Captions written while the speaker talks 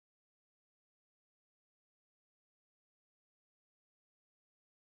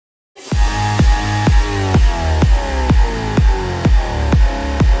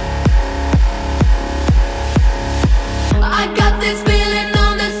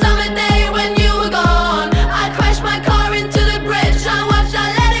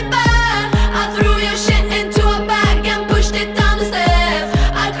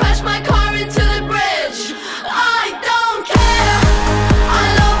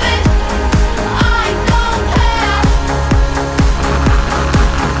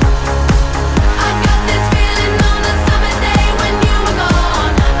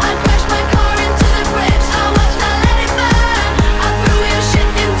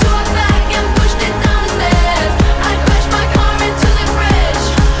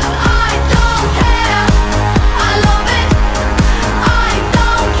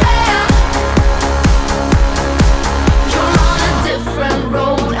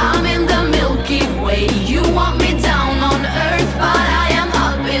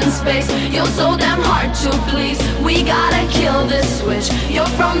to please. We gotta kill this switch. You're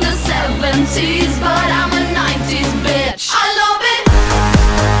from the 70s, but I'm a 90s bitch. I love it.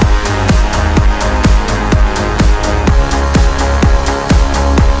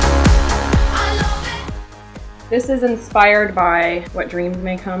 This is inspired by What Dreams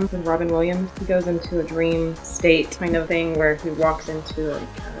May Come with Robin Williams. He goes into a dream state kind of thing where he walks into a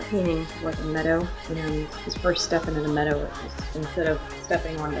painting like a meadow, and his first step into the meadow is just, instead of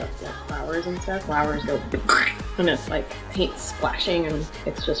stepping on the like, flowers and stuff, flowers go and it's like paint splashing, and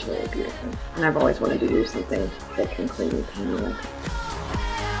it's just really beautiful. And I've always wanted to do something that can clean paint like that.